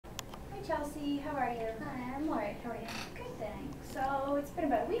Chelsea, how are you? Hi, I'm alright. How are you? Good, thanks. So it's been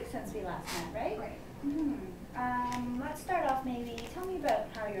about a week since we last met, right? Right. Let's start off maybe. Tell me about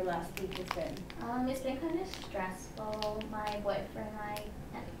how your last week has been. It's been kind of stressful. My boyfriend and I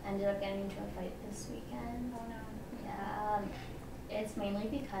ended up getting into a fight this weekend. Oh no. Yeah. It's mainly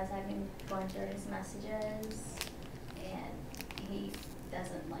because I've been going through his messages, and he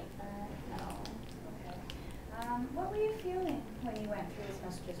doesn't like that at all. Okay. What were you feeling when you went through his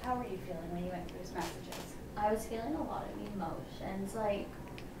messages? How were you feeling when you went through his messages? I was feeling a lot of emotions, like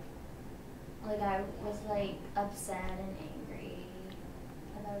I was like upset and angry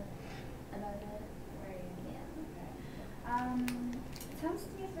about it. Were you? Yeah. Okay. It sounds to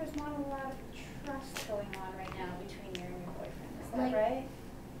me as there's not a lot of trust going on right now between you and your boyfriend. Is that right?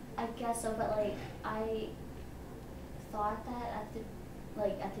 I guess so, but I thought that at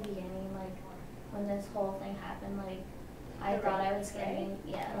the beginning, when this whole thing happened, I thought I was getting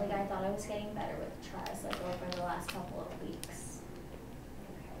I thought I was getting better with trust over the last couple of weeks.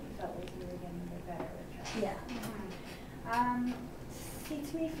 Okay, you felt like you were getting a bit better with trust. Yeah. See,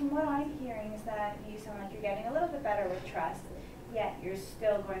 to me, from what I'm hearing, is that you sound like you're getting a little bit better with trust, yet you're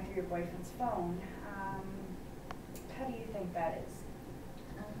still going through your boyfriend's phone. How do you think that is?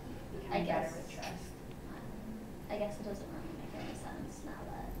 Becoming better with trust. I guess it doesn't really make any sense now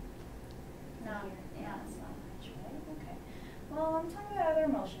that. Not so much, right? Okay. Well, I'm talking about other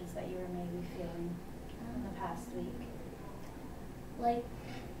emotions that you were maybe feeling in the past week.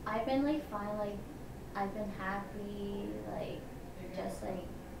 I've been fine, I've been happy, just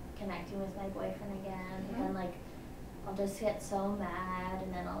connecting with my boyfriend again, but then I'll just get so mad,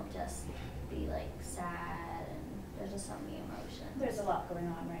 and then I'll just be sad, and there's just so many emotions. There's a lot going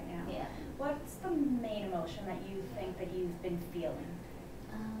on right now. Yeah. What's the main emotion that you think that you've been feeling?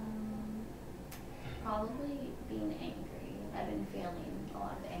 Probably being angry. I've been feeling a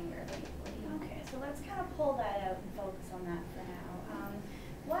lot of anger lately. Okay, so let's kind of pull that out and focus on that for now.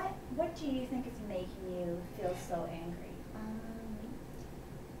 What do you think is making you feel so angry?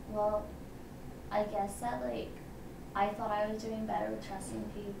 Well, I guess that I thought I was doing better with trusting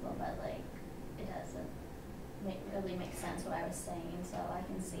people, but it doesn't really make sense what I was saying. So I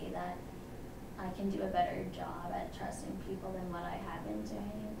can see that I can do a better job at trusting people than what I have been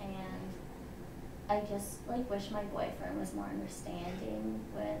doing, and I just wish my boyfriend was more understanding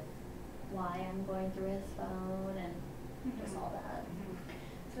with why I'm going through his phone and just all that.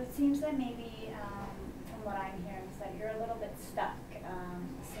 So it seems that maybe, from what I'm hearing, is that you're a little bit stuck.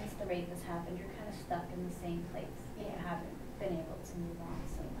 Since the rape has happened, you're kind of stuck in the same place. You haven't been able to move on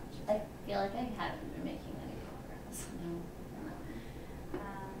so much. I feel like I haven't been making any progress. No.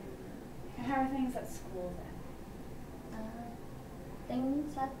 And how are things at school then?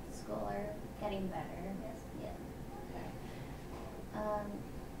 Things at school are getting better. Yes. Yeah. Okay.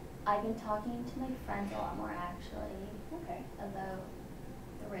 I've been talking to my friends a lot more actually. Okay. About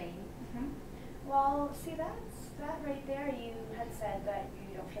the rape. Well, see, that right there, you had said that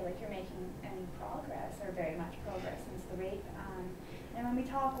you don't feel like you're making any progress, or very much progress, since the rape. And when we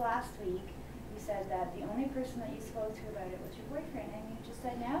talked last week, you said that the only person that you spoke to about it was your boyfriend, and you just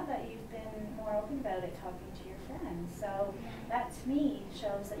said now that you've been more open about it talking to your friends. So that, to me,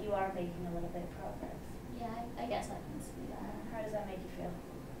 shows that you are making a little bit of progress. Yeah, I guess I can see that. How does that make you feel?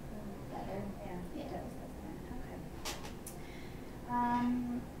 Better. Yeah, it does, doesn't it? Okay.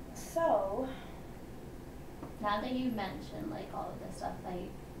 So, now that you mentioned all of this stuff, I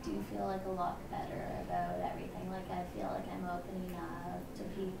do feel a lot better about everything. I feel like I'm opening up to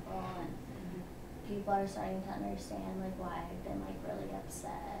people, and people are starting to understand why I've been really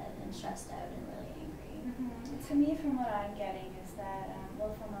upset and stressed out and really angry. To me, from what I'm getting, is that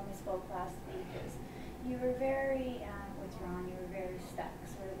from when we spoke last week, is you were very withdrawn. You were very stuck,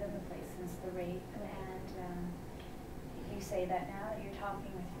 sort of in the place since the rape, and you say that now that you're talking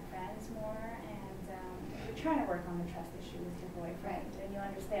with your friends more, and you're trying to work on the trust issue with your boyfriend, and you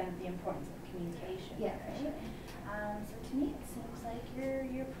understand the importance of communication. Yeah, right? for sure. So to me, it seems like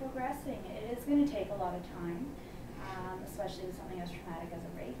you're progressing. It is going to take a lot of time, especially with something as traumatic as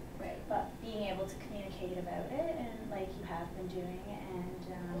a rape. Right. But being able to communicate about it, and you have been doing, and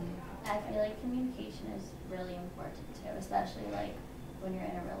I feel like communication is really important too, especially when you're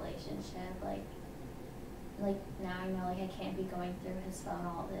in a relationship. Now I know I can't be going through his phone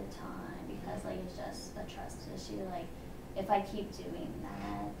all the time because it's just a trust issue. If I keep doing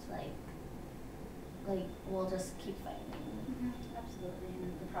that, we'll just keep fighting. Absolutely,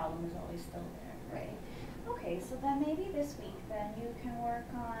 and the problem is always still there. Right. Okay, so then maybe this week then you can work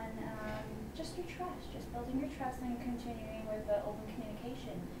on just your trust, just building your trust and continuing with the open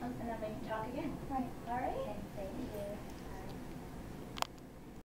communication, and then we can talk again. Right. All right? Okay, thank you.